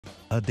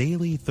a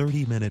daily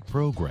 30-minute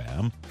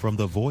program from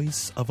the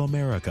Voice of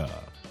America.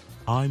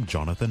 I'm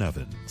Jonathan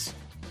Evans.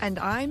 And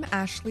I'm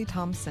Ashley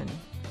Thompson.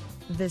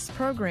 This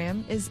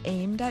program is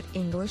aimed at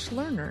English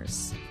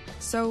learners,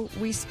 so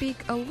we speak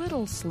a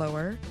little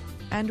slower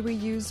and we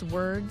use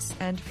words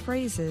and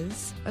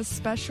phrases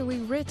especially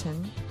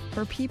written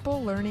for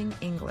people learning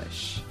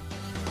English.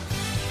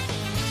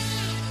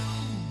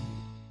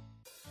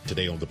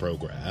 Today on the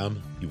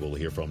program, you will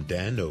hear from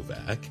Dan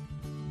Novak,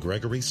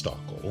 Gregory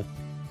Stockel,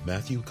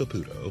 Matthew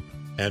Caputo,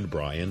 and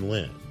Brian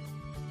Lynn.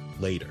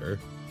 Later,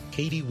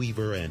 Katie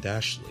Weaver and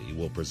Ashley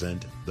will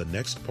present the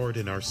next part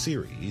in our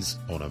series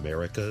on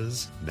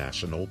America's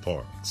national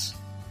parks.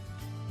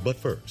 But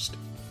first,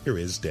 here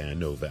is Dan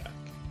Novak.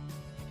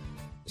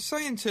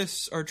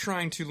 Scientists are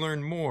trying to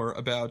learn more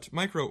about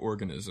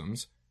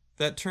microorganisms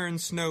that turn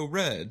snow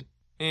red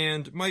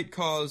and might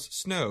cause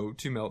snow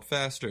to melt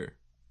faster.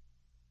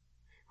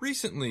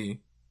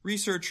 Recently,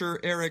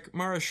 researcher Eric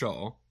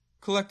Marischal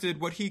collected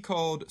what he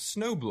called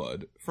snow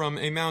blood from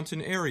a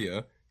mountain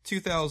area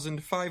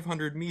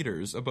 2,500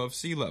 meters above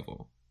sea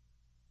level.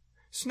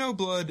 Snow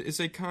blood is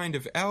a kind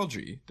of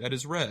algae that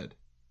is red.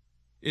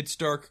 Its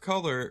dark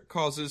color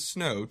causes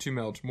snow to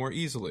melt more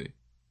easily.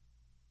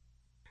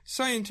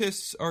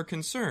 Scientists are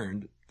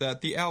concerned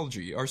that the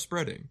algae are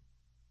spreading.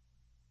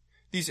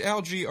 These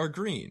algae are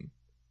green,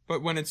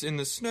 but when it's in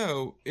the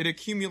snow, it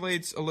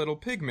accumulates a little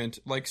pigment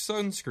like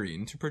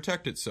sunscreen to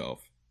protect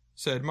itself,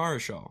 said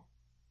Marischal.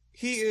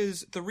 He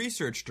is the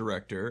research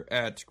director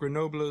at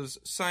Grenoble's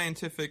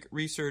Scientific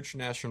Research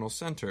National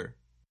Center.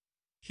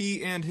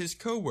 He and his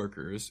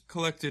co-workers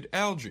collected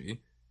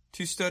algae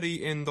to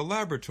study in the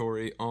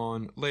laboratory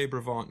on Le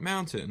Brevant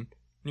Mountain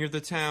near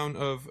the town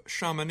of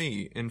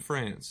Chamonix in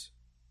France.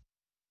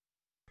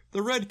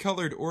 The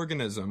red-colored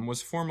organism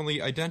was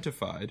formally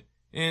identified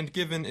and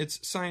given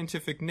its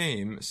scientific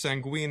name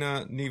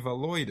Sanguina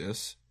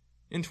nivelloides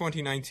in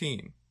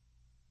 2019.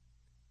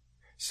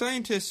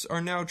 Scientists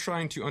are now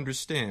trying to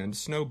understand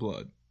snow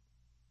blood.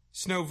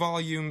 Snow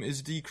volume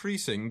is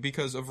decreasing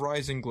because of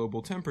rising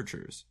global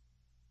temperatures.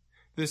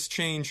 This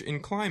change in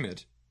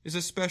climate is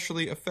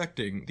especially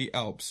affecting the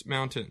Alps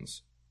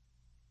mountains.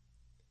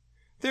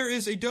 There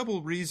is a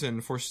double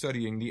reason for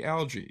studying the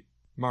algae,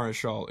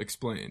 Marischal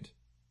explained.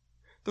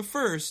 The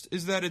first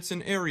is that it's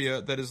an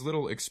area that is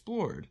little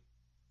explored,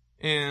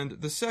 and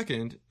the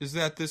second is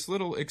that this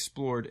little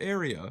explored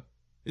area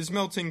is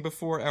melting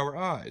before our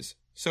eyes,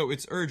 so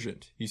it's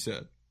urgent, he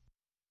said.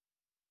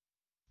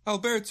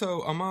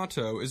 Alberto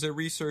Amato is a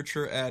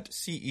researcher at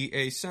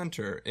CEA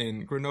Center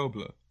in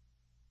Grenoble.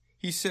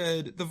 He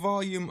said the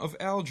volume of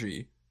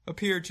algae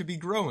appeared to be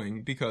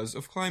growing because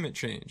of climate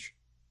change.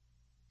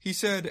 He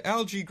said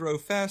algae grow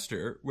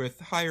faster with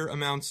higher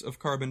amounts of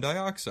carbon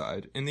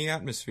dioxide in the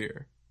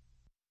atmosphere.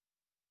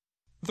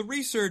 The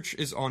research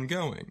is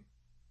ongoing,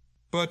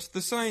 but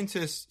the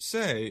scientists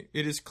say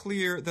it is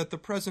clear that the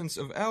presence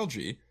of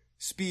algae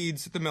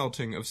speeds the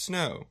melting of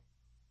snow.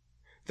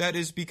 That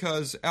is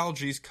because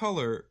algae's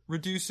color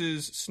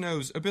reduces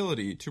snow's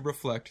ability to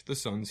reflect the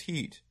sun's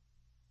heat.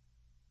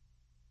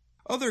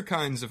 Other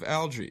kinds of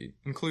algae,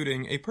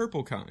 including a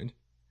purple kind,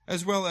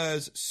 as well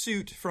as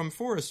soot from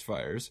forest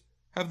fires,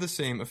 have the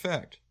same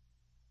effect.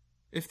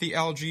 If the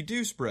algae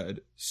do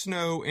spread,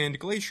 snow and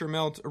glacier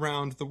melt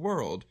around the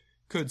world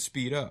could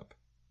speed up.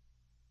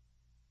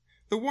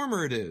 The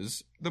warmer it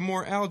is, the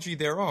more algae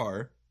there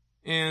are,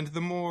 and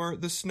the more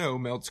the snow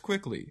melts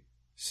quickly,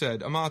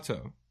 said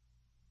Amato.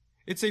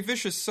 It's a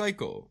vicious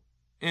cycle,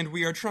 and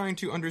we are trying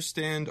to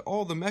understand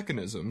all the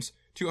mechanisms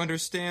to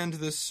understand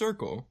this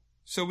circle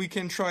so we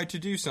can try to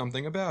do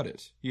something about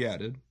it, he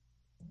added.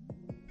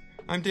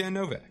 I'm Dan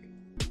Novak.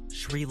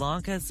 Sri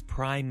Lanka's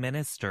Prime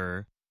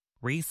Minister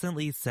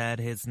recently said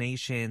his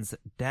nation's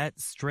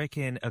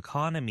debt-stricken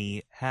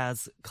economy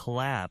has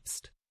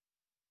collapsed.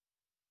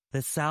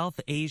 The South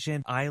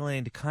Asian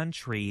island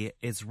country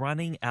is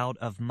running out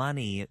of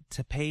money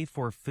to pay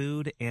for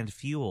food and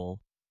fuel.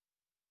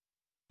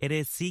 It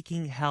is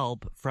seeking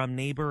help from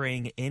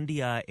neighboring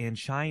India and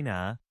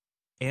China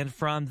and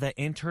from the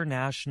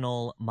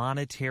International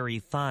Monetary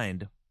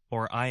Fund,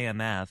 or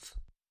IMF.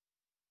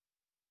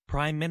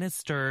 Prime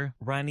Minister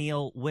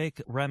Ranil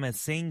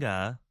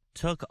Wickremesinghe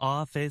took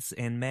office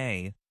in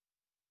May.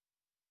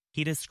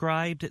 He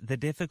described the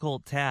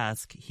difficult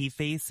task he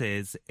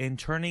faces in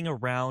turning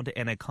around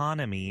an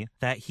economy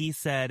that he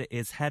said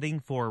is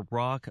heading for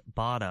rock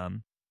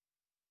bottom.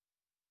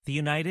 The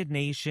United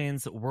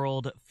Nations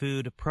World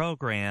Food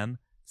Program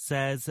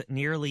says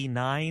nearly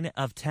 9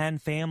 of 10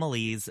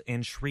 families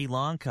in Sri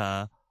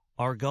Lanka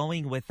are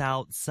going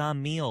without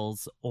some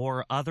meals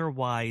or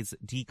otherwise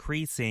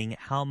decreasing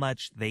how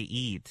much they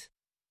eat.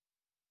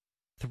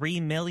 3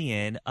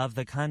 million of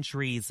the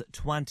country's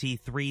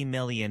 23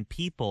 million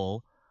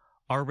people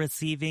are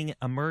receiving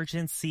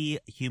emergency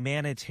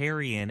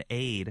humanitarian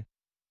aid.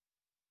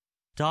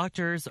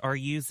 Doctors are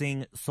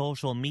using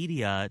social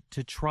media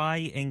to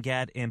try and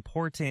get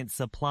important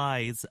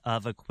supplies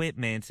of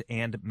equipment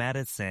and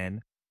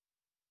medicine.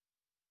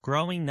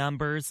 growing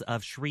numbers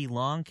of Sri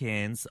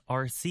Lankans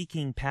are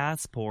seeking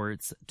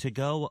passports to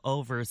go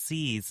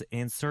overseas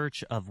in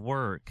search of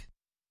work.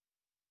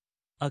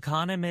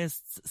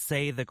 Economists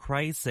say the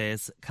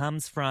crisis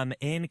comes from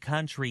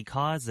in-country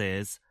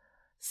causes,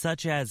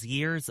 such as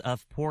years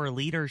of poor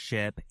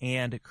leadership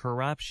and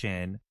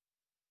corruption.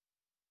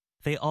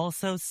 They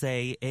also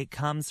say it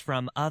comes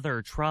from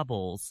other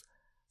troubles,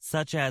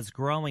 such as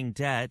growing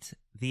debt,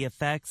 the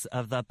effects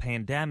of the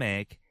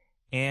pandemic,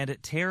 and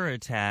terror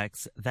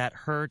attacks that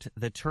hurt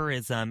the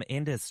tourism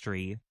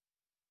industry.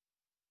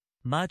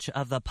 Much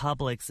of the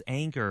public's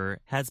anger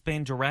has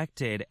been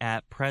directed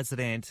at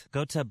President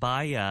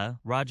Gotabaya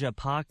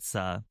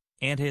Rajapaksa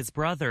and his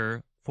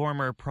brother,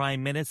 former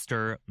Prime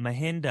Minister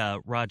Mahinda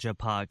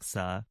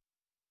Rajapaksa.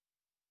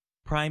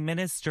 Prime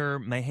Minister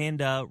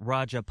Mahinda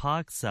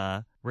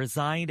Rajapaksa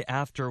resigned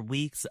after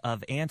weeks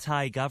of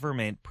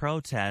anti-government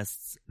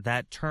protests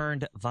that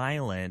turned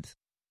violent.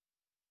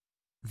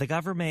 The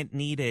government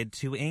needed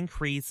to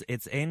increase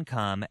its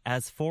income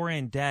as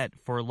foreign debt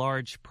for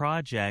large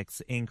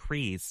projects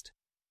increased.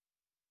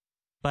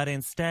 But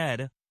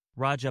instead,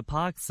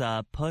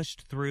 Rajapaksa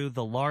pushed through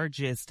the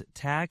largest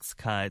tax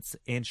cuts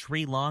in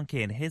Sri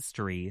Lankan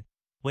history,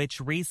 which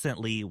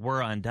recently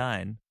were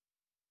undone.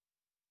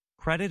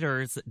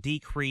 Creditors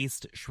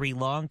decreased Sri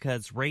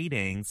Lanka's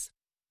ratings,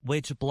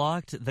 which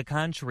blocked the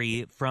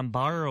country from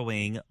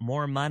borrowing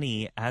more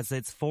money as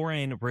its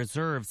foreign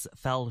reserves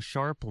fell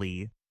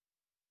sharply.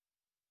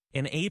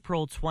 In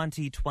April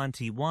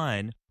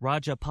 2021,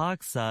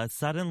 Rajapaksa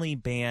suddenly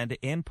banned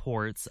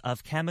imports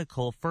of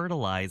chemical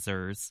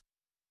fertilizers.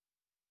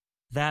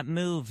 That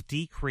move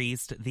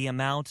decreased the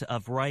amount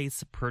of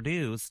rice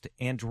produced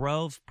and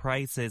drove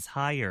prices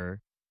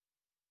higher.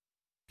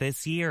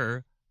 This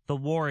year, the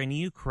war in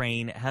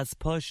Ukraine has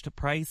pushed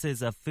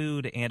prices of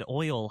food and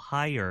oil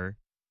higher.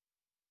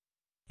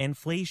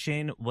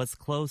 Inflation was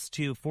close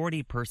to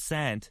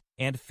 40%,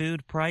 and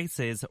food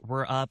prices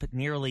were up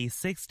nearly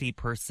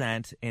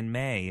 60% in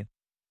May.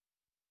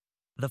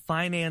 The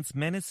Finance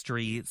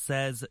Ministry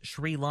says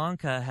Sri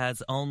Lanka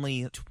has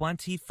only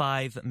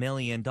 $25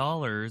 million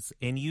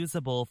in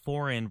usable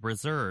foreign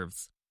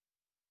reserves.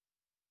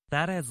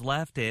 That has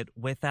left it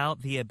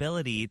without the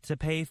ability to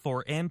pay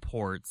for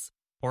imports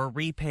or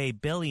repay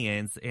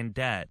billions in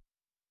debt.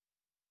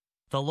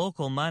 The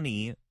local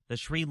money, the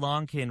Sri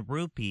Lankan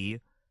rupee,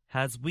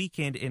 has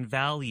weakened in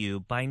value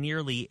by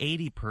nearly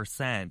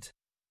 80%.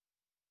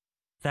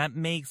 That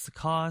makes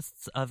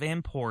costs of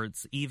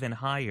imports even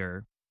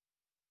higher.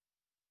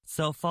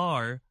 So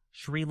far,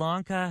 Sri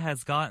Lanka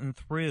has gotten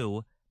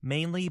through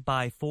mainly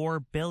by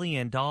 $4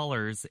 billion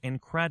in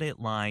credit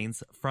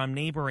lines from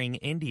neighboring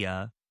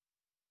India.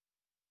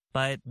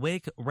 But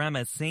Wik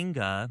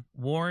Ramasinghe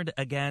warned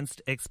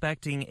against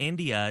expecting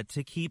India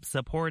to keep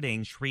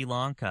supporting Sri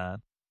Lanka.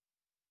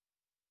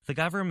 The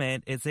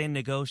government is in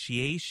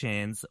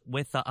negotiations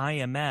with the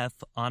IMF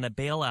on a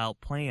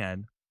bailout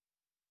plan.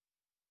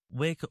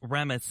 Wik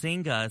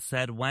Ramasinghe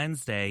said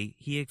Wednesday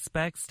he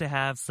expects to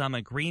have some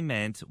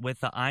agreement with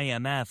the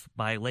IMF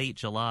by late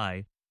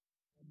July.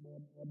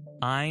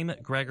 I'm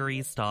Gregory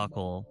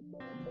Stockel.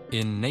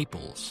 In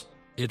Naples,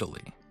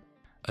 Italy,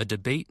 a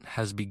debate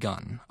has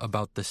begun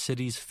about the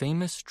city's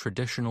famous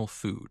traditional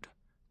food,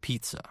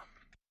 pizza.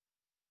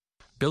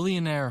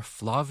 Billionaire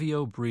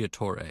Flavio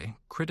Briatore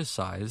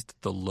criticized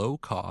the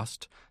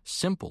low-cost,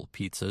 simple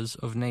pizzas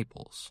of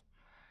Naples.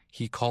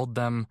 He called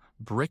them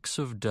bricks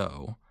of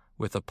dough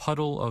with a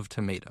puddle of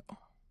tomato.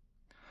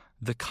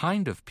 The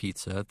kind of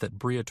pizza that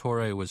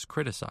Briatore was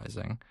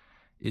criticizing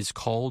is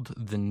called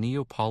the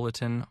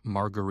Neapolitan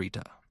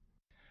margherita.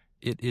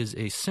 It is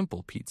a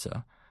simple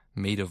pizza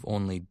made of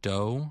only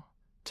dough,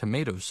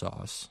 tomato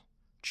sauce,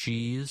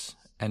 cheese,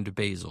 and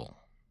basil.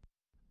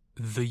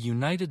 The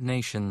United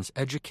Nations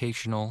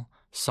Educational,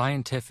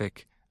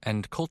 Scientific,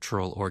 and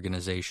Cultural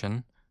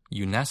Organization,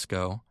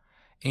 UNESCO,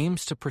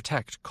 aims to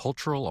protect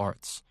cultural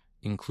arts,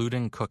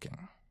 including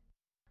cooking.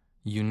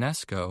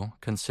 UNESCO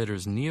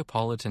considers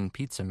Neapolitan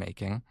pizza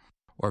making,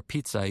 or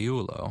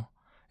pizzaiolo,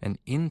 an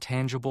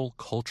intangible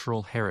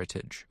cultural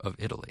heritage of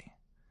Italy.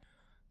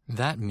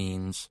 That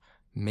means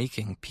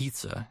making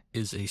pizza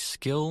is a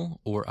skill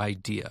or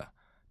idea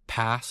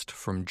passed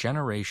from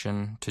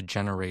generation to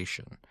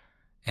generation,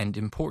 and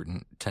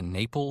important to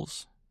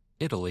Naples,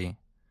 Italy,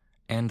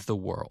 and the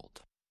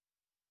world.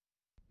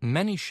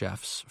 Many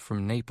chefs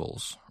from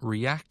Naples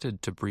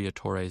reacted to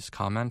Briatore's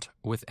comment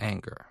with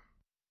anger.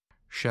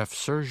 Chef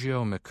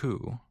Sergio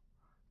Micu,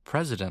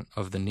 president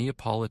of the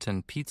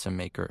Neapolitan Pizza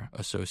Maker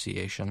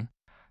Association,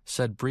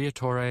 said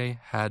Briatore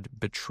had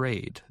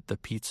betrayed the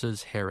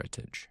pizza's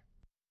heritage.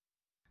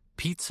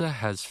 Pizza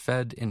has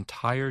fed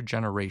entire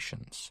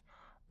generations,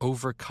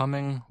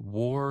 overcoming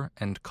war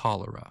and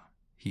cholera,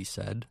 he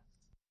said.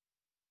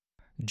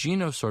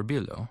 Gino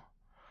Sorbillo,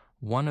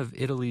 one of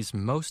Italy's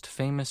most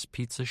famous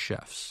pizza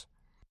chefs,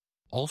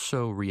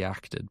 also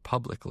reacted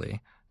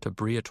publicly to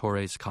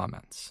Briatore's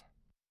comments.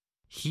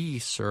 He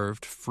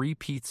served free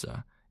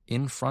pizza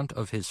in front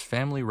of his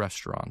family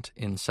restaurant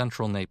in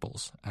central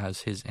Naples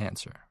as his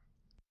answer.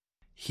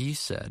 He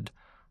said,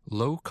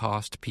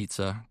 low-cost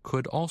pizza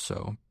could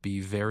also be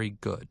very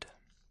good.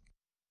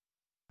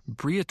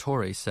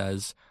 Briatore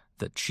says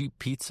that cheap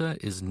pizza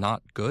is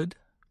not good.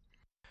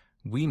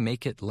 We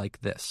make it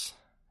like this.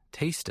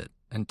 Taste it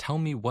and tell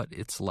me what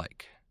it's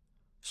like,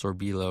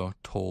 Sorbillo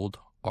told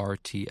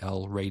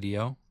RTL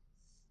Radio.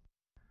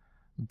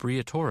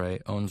 Briatore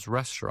owns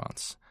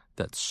restaurants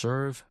that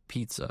serve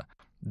pizza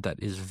that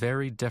is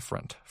very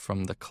different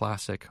from the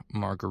classic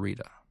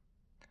margherita.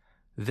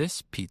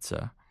 This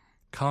pizza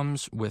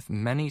comes with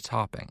many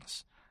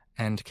toppings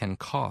and can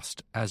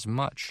cost as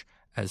much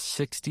as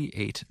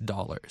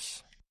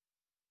 $68.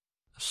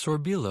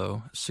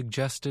 Sorbillo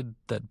suggested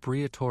that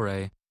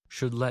Briatore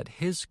should let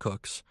his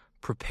cooks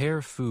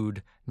prepare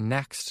food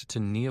next to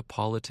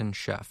Neapolitan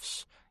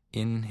chefs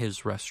in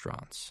his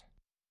restaurants,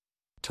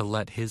 to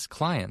let his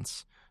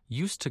clients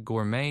used to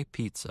gourmet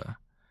pizza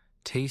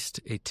taste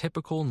a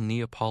typical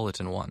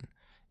Neapolitan one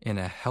in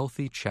a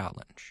healthy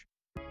challenge.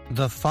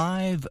 The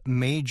 5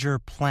 major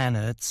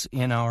planets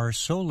in our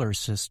solar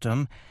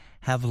system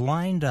have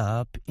lined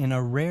up in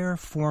a rare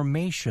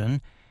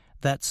formation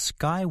that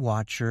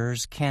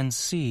skywatchers can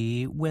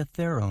see with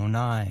their own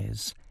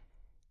eyes.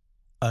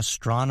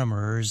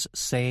 Astronomers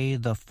say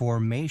the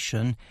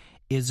formation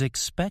is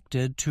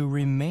expected to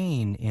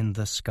remain in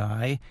the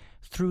sky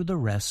through the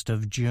rest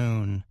of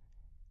June.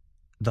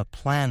 The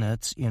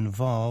planets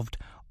involved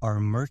are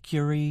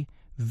Mercury,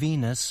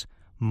 Venus,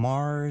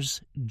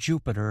 Mars,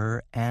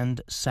 Jupiter,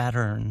 and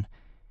Saturn.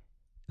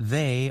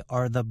 They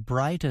are the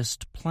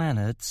brightest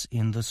planets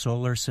in the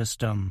solar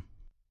system.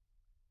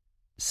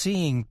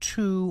 Seeing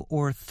 2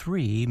 or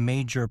 3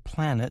 major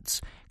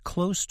planets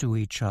close to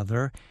each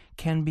other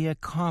can be a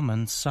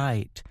common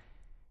sight,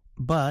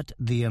 but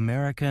the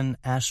American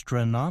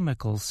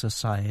Astronomical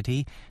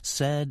Society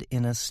said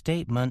in a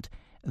statement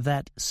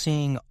that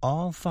seeing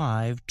all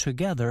 5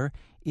 together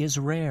is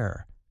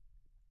rare.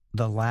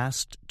 The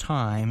last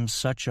time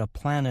such a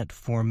planet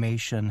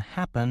formation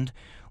happened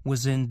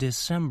was in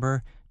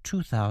December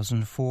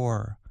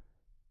 2004.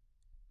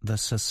 The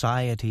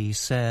Society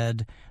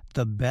said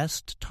the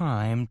best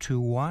time to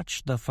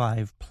watch the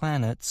 5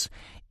 planets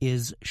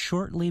is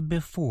shortly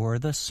before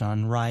the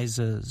sun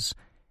rises.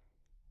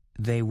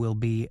 They will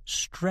be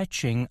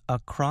stretching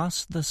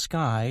across the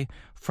sky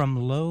from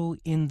low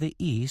in the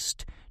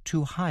east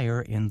to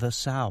higher in the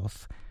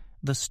south,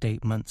 the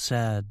statement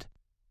said.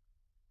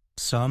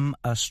 Some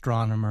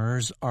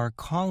astronomers are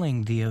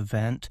calling the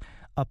event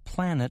a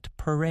planet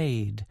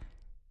parade.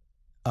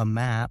 A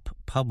map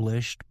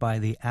published by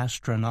the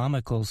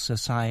Astronomical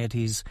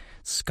Society's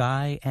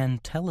Sky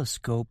and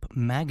Telescope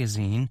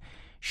magazine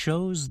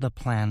shows the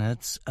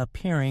planets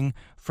appearing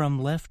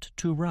from left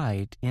to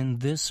right in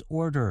this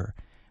order: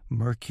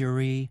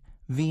 Mercury,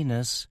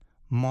 Venus,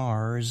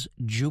 Mars,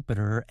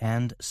 Jupiter,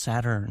 and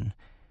Saturn.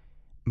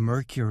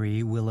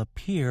 Mercury will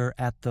appear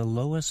at the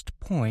lowest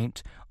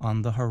point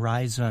on the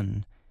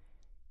horizon.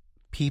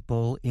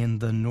 People in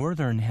the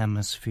northern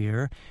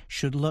hemisphere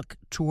should look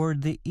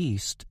toward the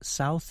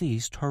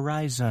east-southeast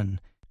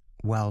horizon,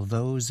 while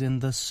those in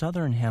the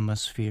southern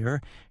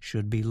hemisphere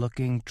should be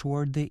looking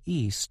toward the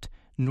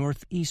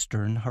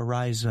east-northeastern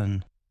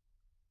horizon.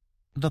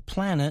 The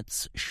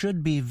planets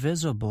should be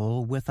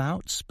visible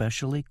without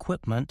special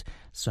equipment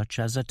such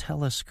as a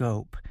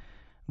telescope,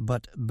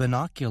 but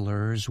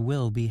binoculars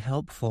will be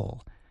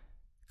helpful.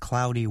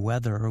 Cloudy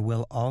weather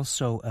will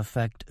also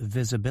affect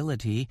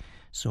visibility,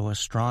 so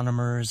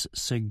astronomers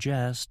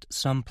suggest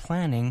some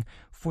planning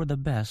for the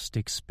best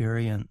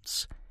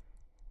experience.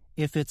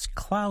 If it's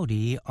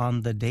cloudy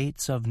on the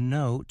dates of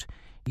note,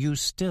 you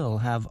still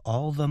have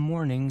all the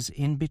mornings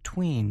in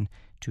between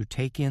to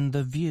take in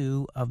the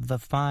view of the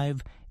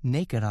 5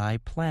 naked-eye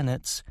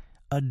planets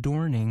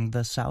adorning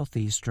the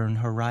southeastern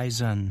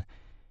horizon,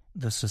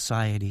 the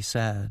Society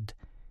said.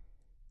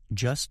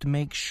 Just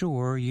make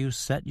sure you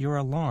set your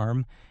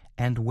alarm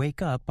and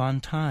wake up on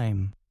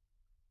time.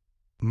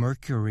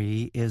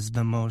 Mercury is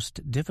the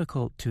most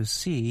difficult to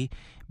see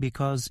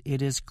because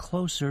it is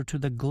closer to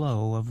the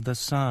glow of the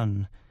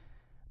sun,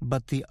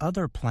 but the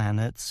other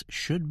planets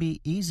should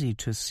be easy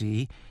to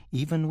see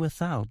even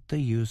without the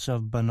use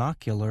of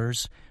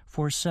binoculars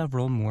for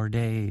several more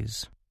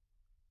days.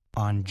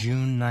 On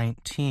June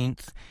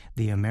 19th,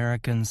 the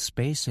American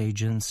Space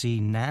Agency,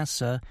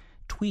 NASA,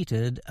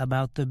 tweeted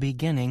about the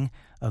beginning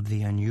of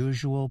the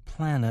unusual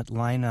planet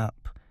lineup.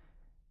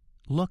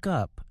 Look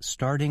up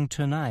starting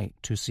tonight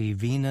to see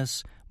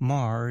Venus,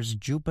 Mars,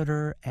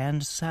 Jupiter,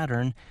 and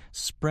Saturn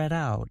spread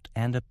out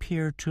and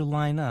appear to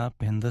line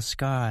up in the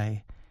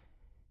sky.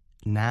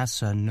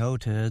 NASA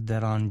noted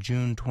that on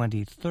June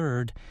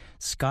 23rd,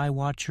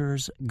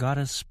 skywatchers got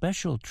a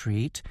special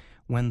treat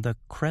when the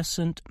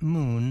crescent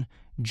moon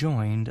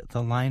joined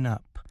the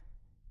lineup.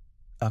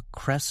 A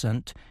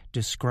crescent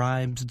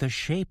describes the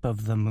shape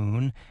of the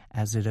moon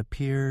as it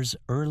appears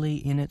early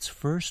in its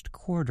first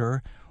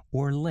quarter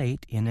or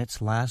late in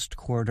its last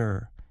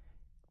quarter.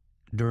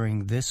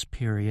 During this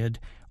period,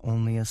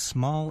 only a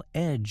small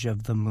edge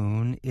of the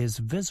moon is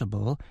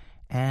visible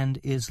and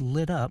is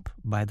lit up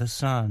by the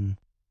sun.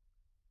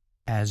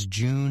 As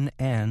June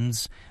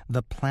ends,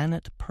 the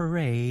planet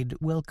parade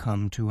will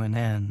come to an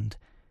end.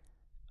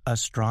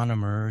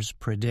 Astronomers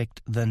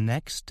predict the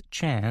next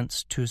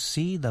chance to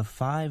see the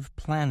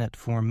five-planet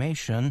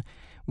formation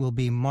will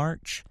be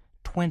March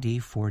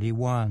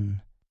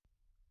 2041.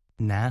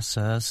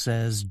 NASA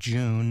says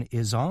June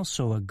is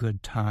also a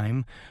good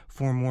time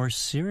for more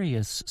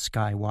serious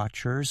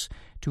skywatchers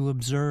to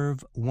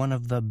observe one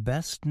of the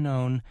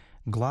best-known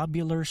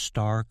globular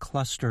star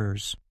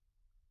clusters.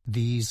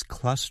 These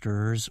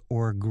clusters,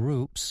 or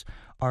groups,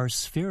 are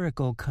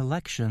spherical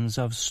collections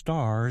of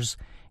stars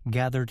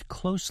gathered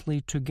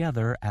closely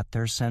together at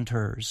their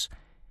centers.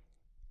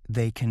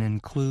 They can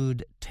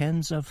include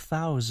tens of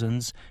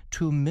thousands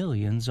to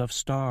millions of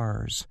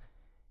stars.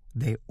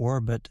 They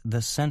orbit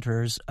the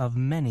centers of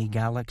many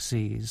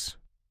galaxies.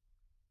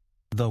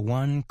 The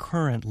one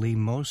currently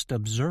most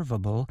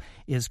observable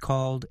is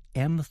called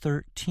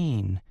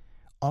M13,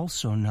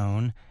 also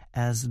known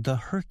as the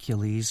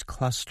Hercules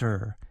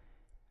cluster.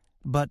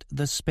 But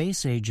the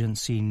space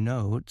agency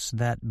notes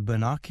that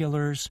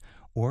binoculars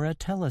or a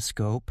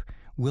telescope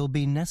will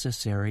be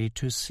necessary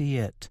to see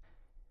it.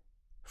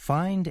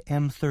 Find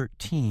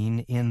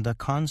M13 in the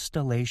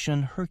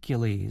constellation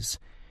Hercules,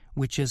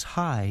 which is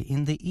high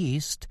in the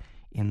east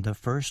in the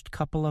first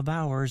couple of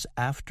hours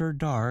after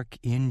dark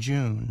in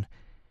June,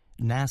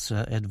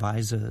 NASA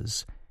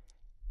advises.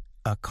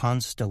 A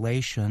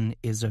constellation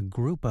is a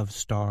group of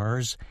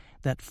stars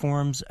that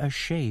forms a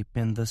shape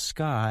in the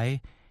sky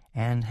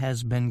and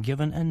has been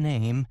given a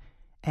name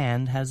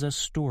and has a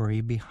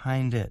story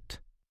behind it.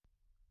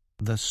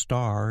 The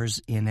stars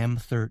in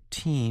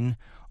M13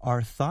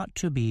 are thought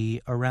to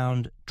be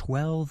around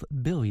 12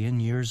 billion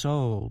years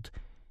old.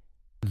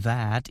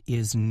 That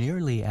is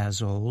nearly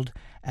as old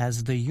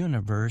as the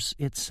universe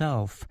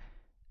itself,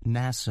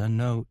 NASA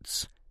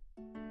notes.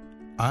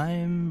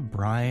 I'm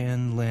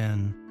Brian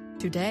Lynn.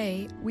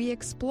 Today, we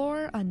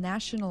explore a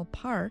national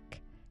park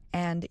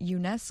and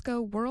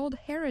UNESCO World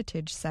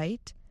Heritage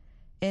Site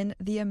in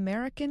the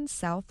American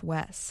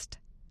Southwest.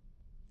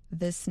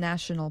 This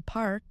national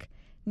park,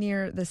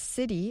 near the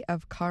city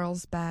of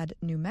Carlsbad,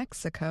 New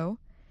Mexico,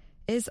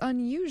 is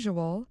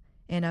unusual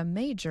in a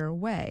major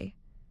way.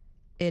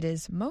 It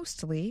is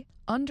mostly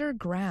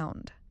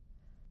underground.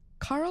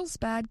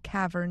 Carlsbad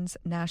Caverns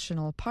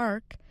National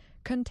Park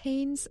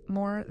contains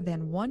more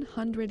than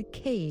 100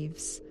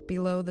 caves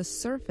below the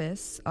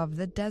surface of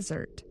the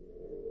desert.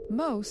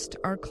 Most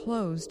are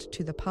closed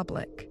to the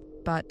public,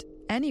 but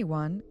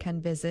anyone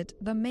can visit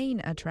the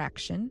main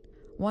attraction,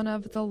 one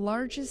of the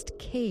largest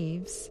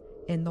caves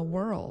in the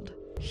world.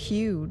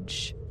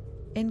 Huge,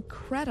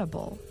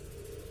 incredible,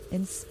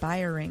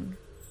 inspiring.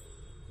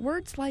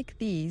 Words like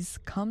these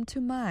come to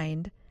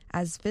mind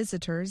as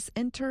visitors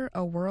enter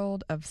a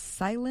world of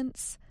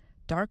silence,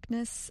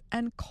 darkness,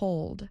 and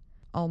cold,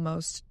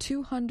 almost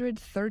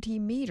 230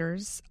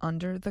 meters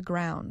under the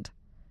ground.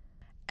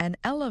 An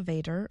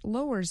elevator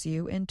lowers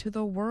you into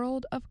the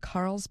world of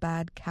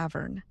Carlsbad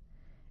Cavern.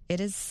 It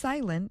is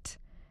silent,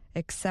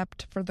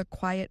 except for the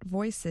quiet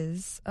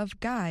voices of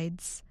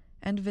guides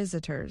and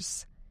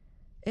visitors.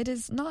 It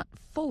is not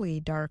fully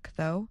dark,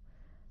 though.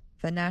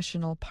 The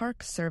National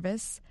Park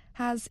Service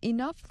has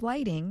enough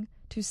lighting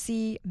to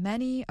see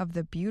many of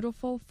the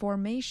beautiful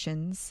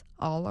formations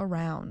all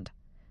around.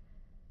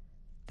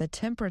 The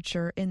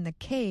temperature in the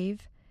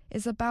cave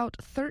is about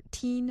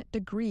 13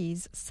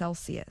 degrees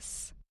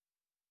Celsius.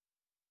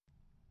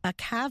 A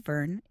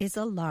cavern is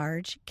a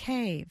large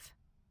cave,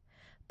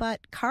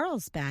 but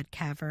Carlsbad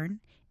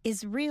Cavern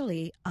is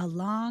really a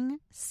long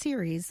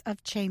series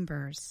of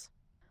chambers.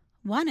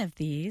 One of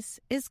these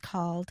is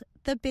called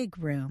the Big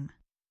Room.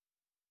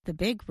 The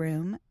Big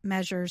Room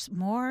measures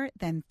more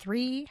than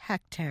 3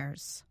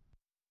 hectares.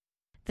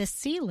 The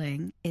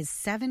ceiling is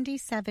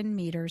 77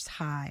 meters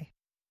high.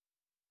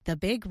 The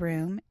Big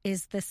Room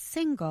is the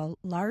single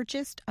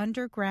largest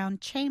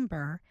underground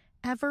chamber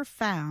ever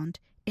found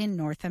in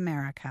North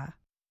America.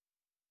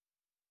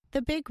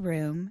 The Big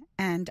Room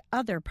and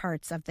other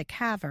parts of the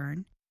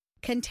cavern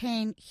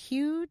contain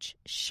huge,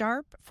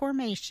 sharp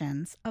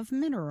formations of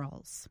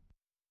minerals.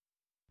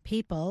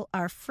 People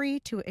are free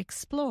to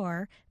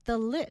explore the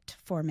lit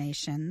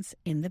formations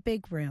in the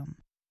Big Room,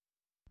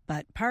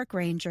 but park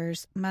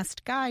rangers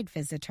must guide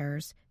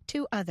visitors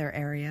to other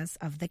areas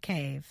of the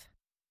cave.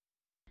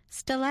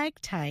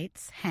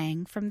 Stalactites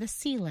hang from the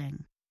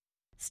ceiling.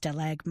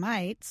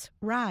 Stalagmites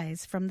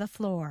rise from the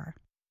floor.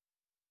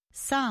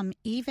 Some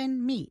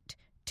even meet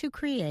to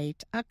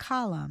create a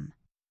column.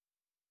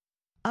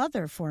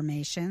 Other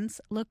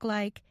formations look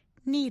like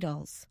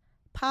needles,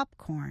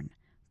 popcorn,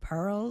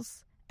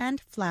 pearls, and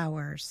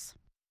flowers.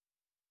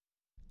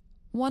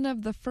 One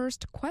of the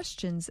first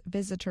questions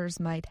visitors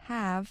might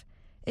have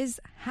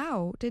is,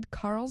 how did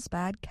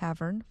Carlsbad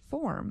Cavern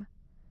form?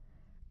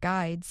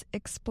 Guides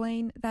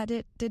explain that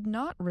it did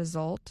not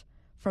result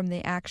from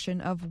the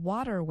action of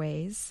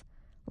waterways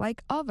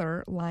like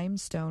other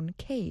limestone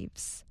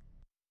caves.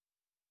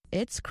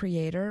 Its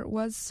creator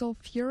was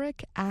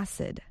sulfuric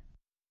acid.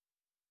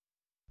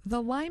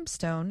 The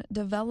limestone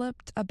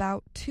developed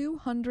about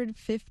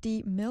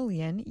 250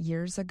 million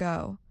years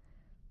ago.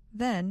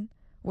 Then,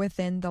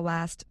 within the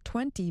last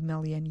 20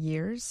 million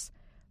years,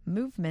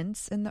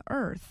 movements in the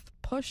earth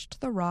pushed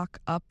the rock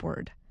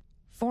upward,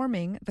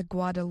 forming the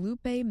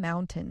Guadalupe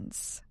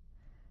Mountains.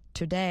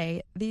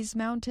 Today, these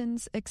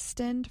mountains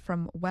extend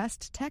from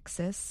West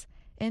Texas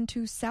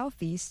into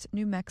southeast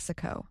New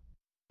Mexico.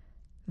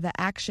 The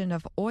action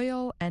of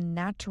oil and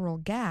natural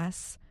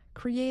gas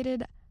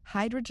created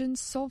hydrogen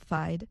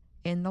sulfide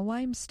in the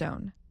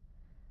limestone.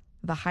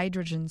 The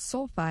hydrogen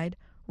sulfide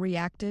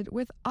reacted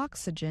with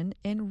oxygen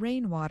in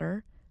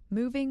rainwater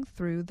moving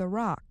through the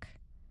rock.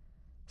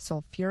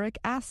 Sulfuric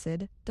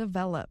acid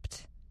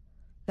developed.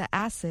 The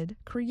acid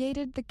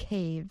created the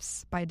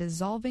caves by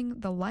dissolving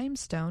the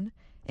limestone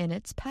in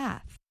its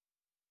path.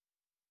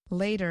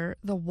 Later,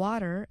 the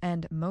water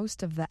and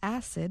most of the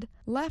acid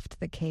left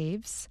the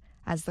caves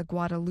as the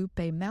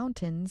Guadalupe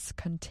Mountains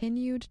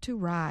continued to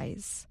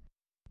rise.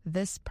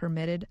 This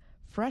permitted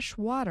fresh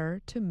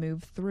water to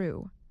move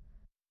through.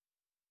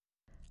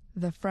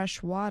 The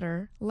fresh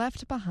water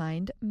left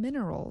behind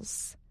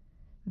minerals.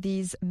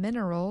 These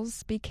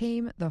minerals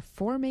became the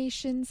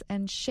formations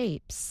and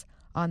shapes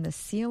on the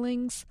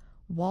ceilings,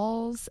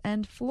 walls,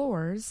 and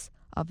floors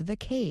of the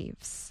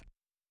caves.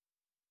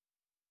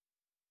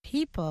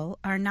 People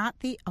are not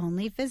the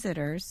only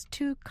visitors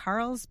to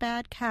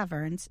Carlsbad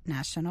Caverns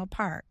National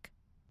Park.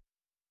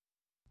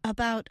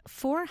 About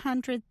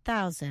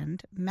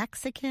 400,000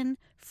 Mexican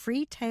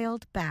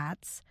free-tailed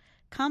bats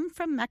come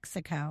from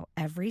Mexico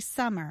every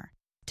summer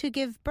to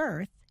give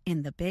birth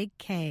in the Big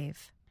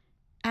Cave.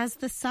 As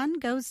the sun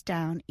goes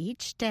down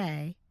each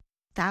day,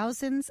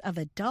 thousands of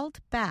adult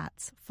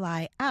bats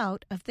fly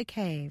out of the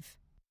cave.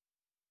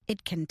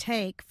 It can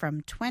take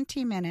from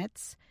 20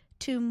 minutes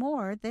to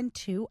more than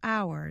 2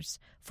 hours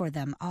for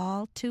them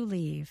all to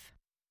leave.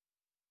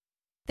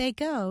 They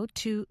go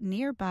to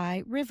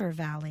nearby river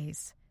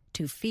valleys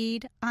to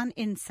feed on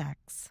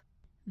insects.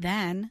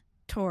 Then,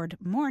 toward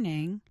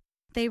morning,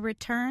 they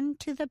return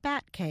to the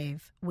bat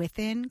cave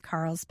within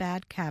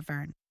Carlsbad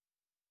Cavern.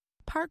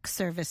 Park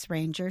Service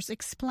rangers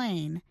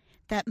explain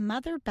that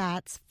mother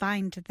bats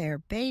find their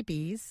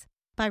babies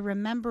by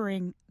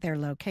remembering their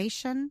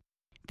location,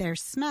 their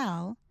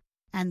smell,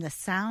 and the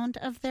sound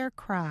of their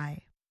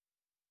cry.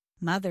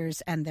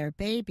 Mothers and their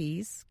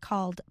babies,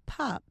 called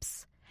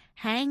pups,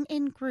 hang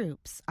in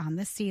groups on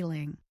the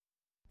ceiling.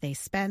 They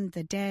spend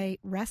the day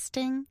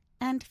resting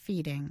and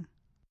feeding.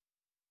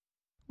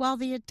 While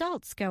the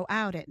adults go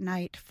out at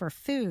night for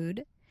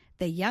food,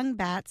 the young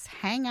bats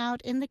hang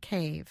out in the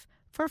cave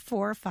for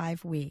 4 or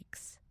 5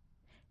 weeks.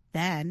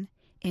 Then,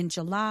 in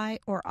July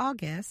or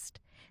August,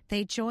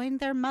 they join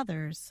their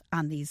mothers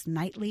on these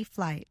nightly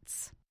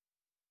flights.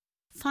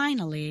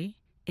 Finally,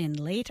 in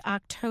late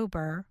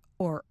October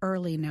or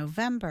early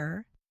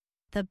November,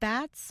 the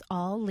bats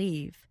all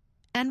leave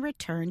and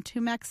return to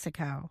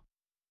Mexico.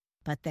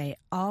 But they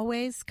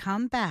always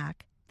come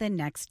back the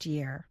next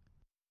year.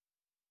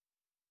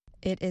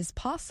 It is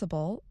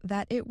possible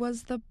that it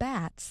was the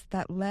bats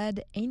that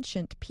led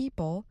ancient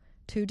people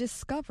to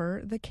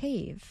discover the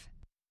cave.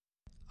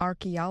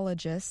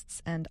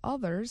 Archaeologists and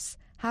others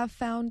have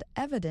found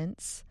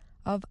evidence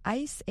of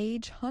Ice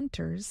Age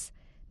hunters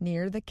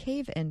near the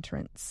cave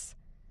entrance.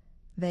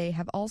 They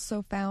have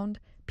also found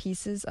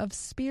pieces of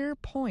spear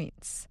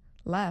points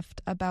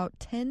left about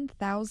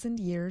 10,000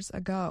 years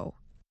ago.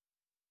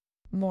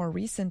 More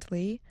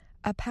recently,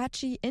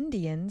 Apache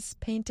Indians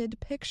painted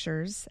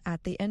pictures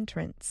at the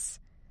entrance,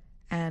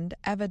 and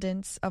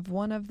evidence of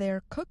one of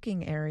their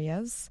cooking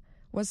areas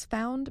was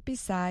found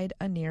beside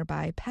a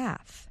nearby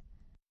path.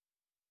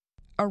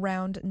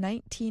 Around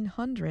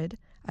 1900,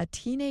 a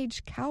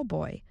teenage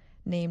cowboy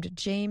named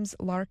James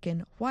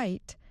Larkin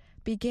White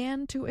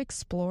began to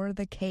explore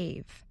the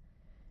cave.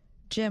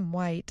 Jim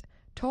White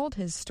told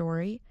his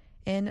story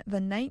in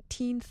the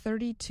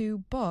 1932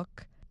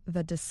 book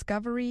The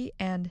Discovery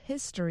and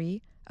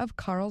History of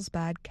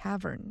Carlsbad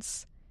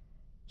Caverns.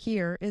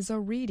 Here is a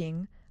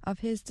reading of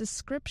his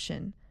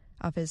description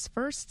of his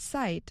first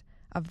sight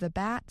of the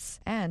bats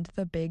and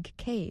the big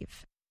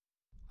cave.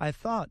 I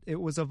thought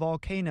it was a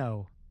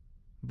volcano,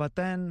 but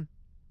then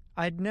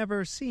I'd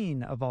never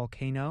seen a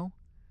volcano,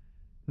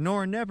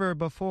 nor never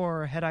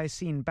before had I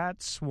seen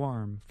bats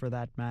swarm, for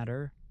that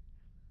matter.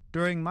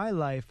 During my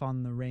life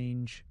on the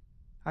range,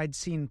 I'd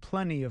seen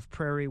plenty of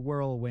prairie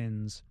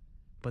whirlwinds,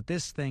 but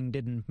this thing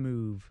didn't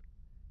move.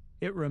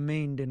 It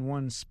remained in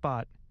one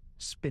spot,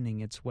 spinning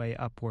its way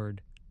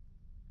upward.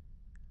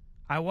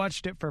 I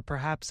watched it for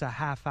perhaps a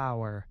half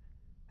hour,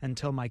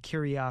 until my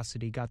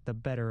curiosity got the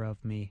better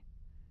of me.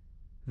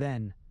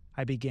 Then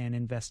I began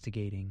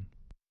investigating.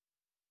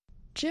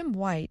 Jim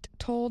White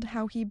told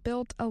how he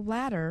built a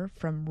ladder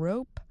from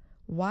rope,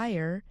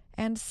 wire,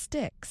 and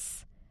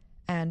sticks,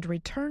 and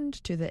returned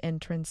to the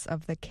entrance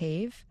of the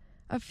cave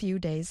a few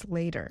days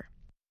later.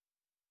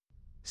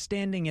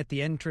 Standing at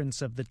the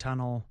entrance of the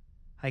tunnel,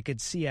 I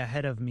could see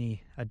ahead of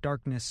me a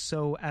darkness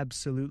so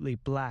absolutely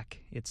black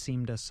it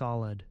seemed a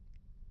solid.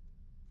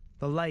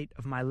 The light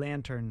of my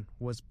lantern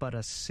was but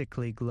a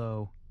sickly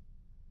glow.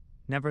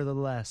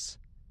 Nevertheless,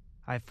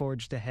 I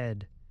forged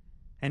ahead,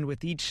 and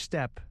with each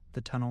step the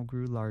tunnel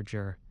grew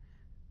larger,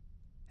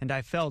 and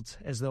I felt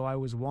as though I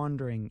was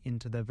wandering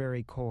into the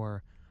very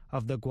core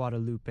of the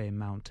Guadalupe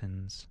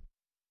Mountains.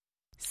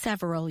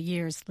 Several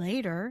years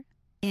later,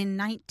 in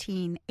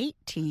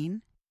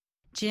 1918,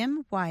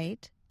 Jim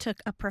White took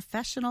a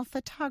professional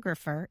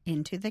photographer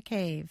into the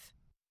cave.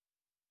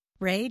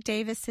 Ray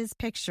Davis's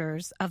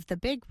pictures of the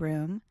big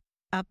room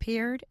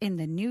appeared in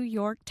the New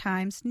York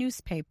Times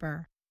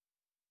newspaper.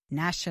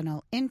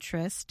 National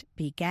interest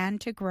began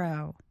to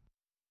grow.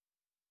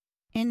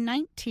 In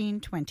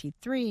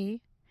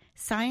 1923,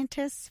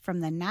 scientists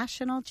from the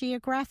National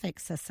Geographic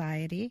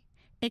Society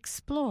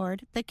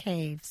explored the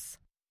caves.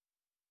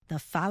 The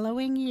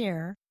following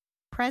year,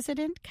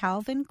 President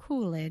Calvin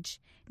Coolidge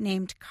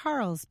named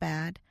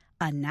Carlsbad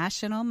a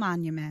national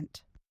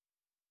monument.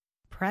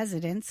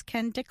 Presidents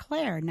can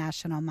declare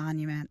national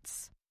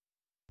monuments,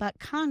 but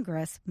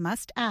Congress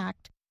must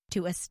act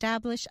to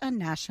establish a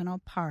national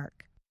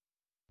park.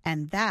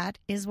 And that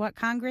is what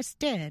Congress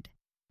did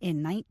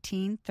in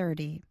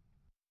 1930.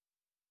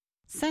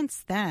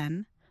 Since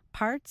then,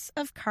 parts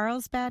of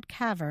Carlsbad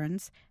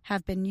Caverns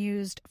have been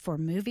used for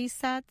movie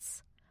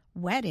sets,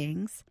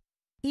 weddings,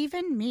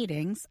 even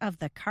meetings of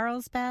the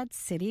Carlsbad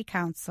City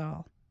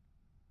Council.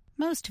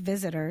 Most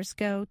visitors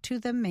go to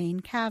the main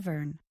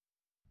cavern,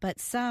 but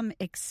some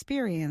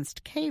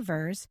experienced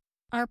cavers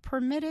are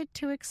permitted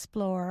to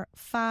explore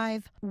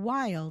 5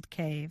 wild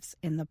caves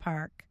in the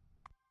park.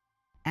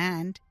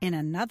 And in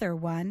another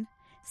one,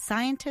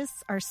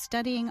 scientists are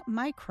studying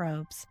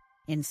microbes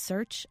in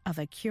search of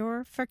a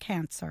cure for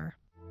cancer.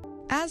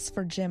 As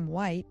for Jim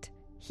White,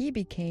 he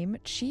became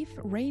Chief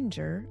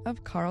Ranger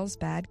of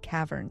Carlsbad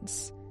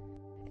Caverns.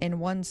 In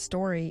one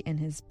story in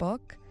his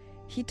book,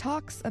 he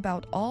talks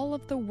about all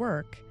of the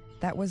work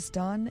that was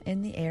done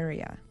in the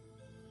area.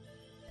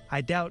 I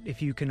doubt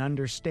if you can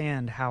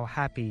understand how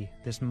happy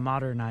this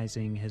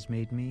modernizing has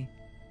made me.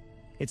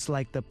 It's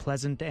like the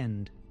pleasant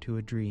end to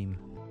a dream.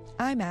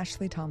 I'm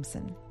Ashley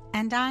Thompson.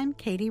 And I'm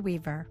Katie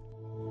Weaver.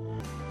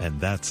 And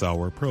that's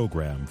our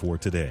program for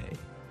today.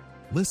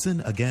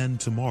 Listen again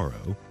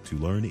tomorrow to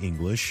learn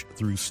English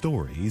through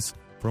stories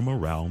from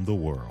around the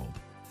world.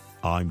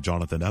 I'm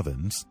Jonathan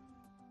Evans.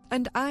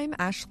 And I'm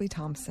Ashley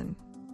Thompson.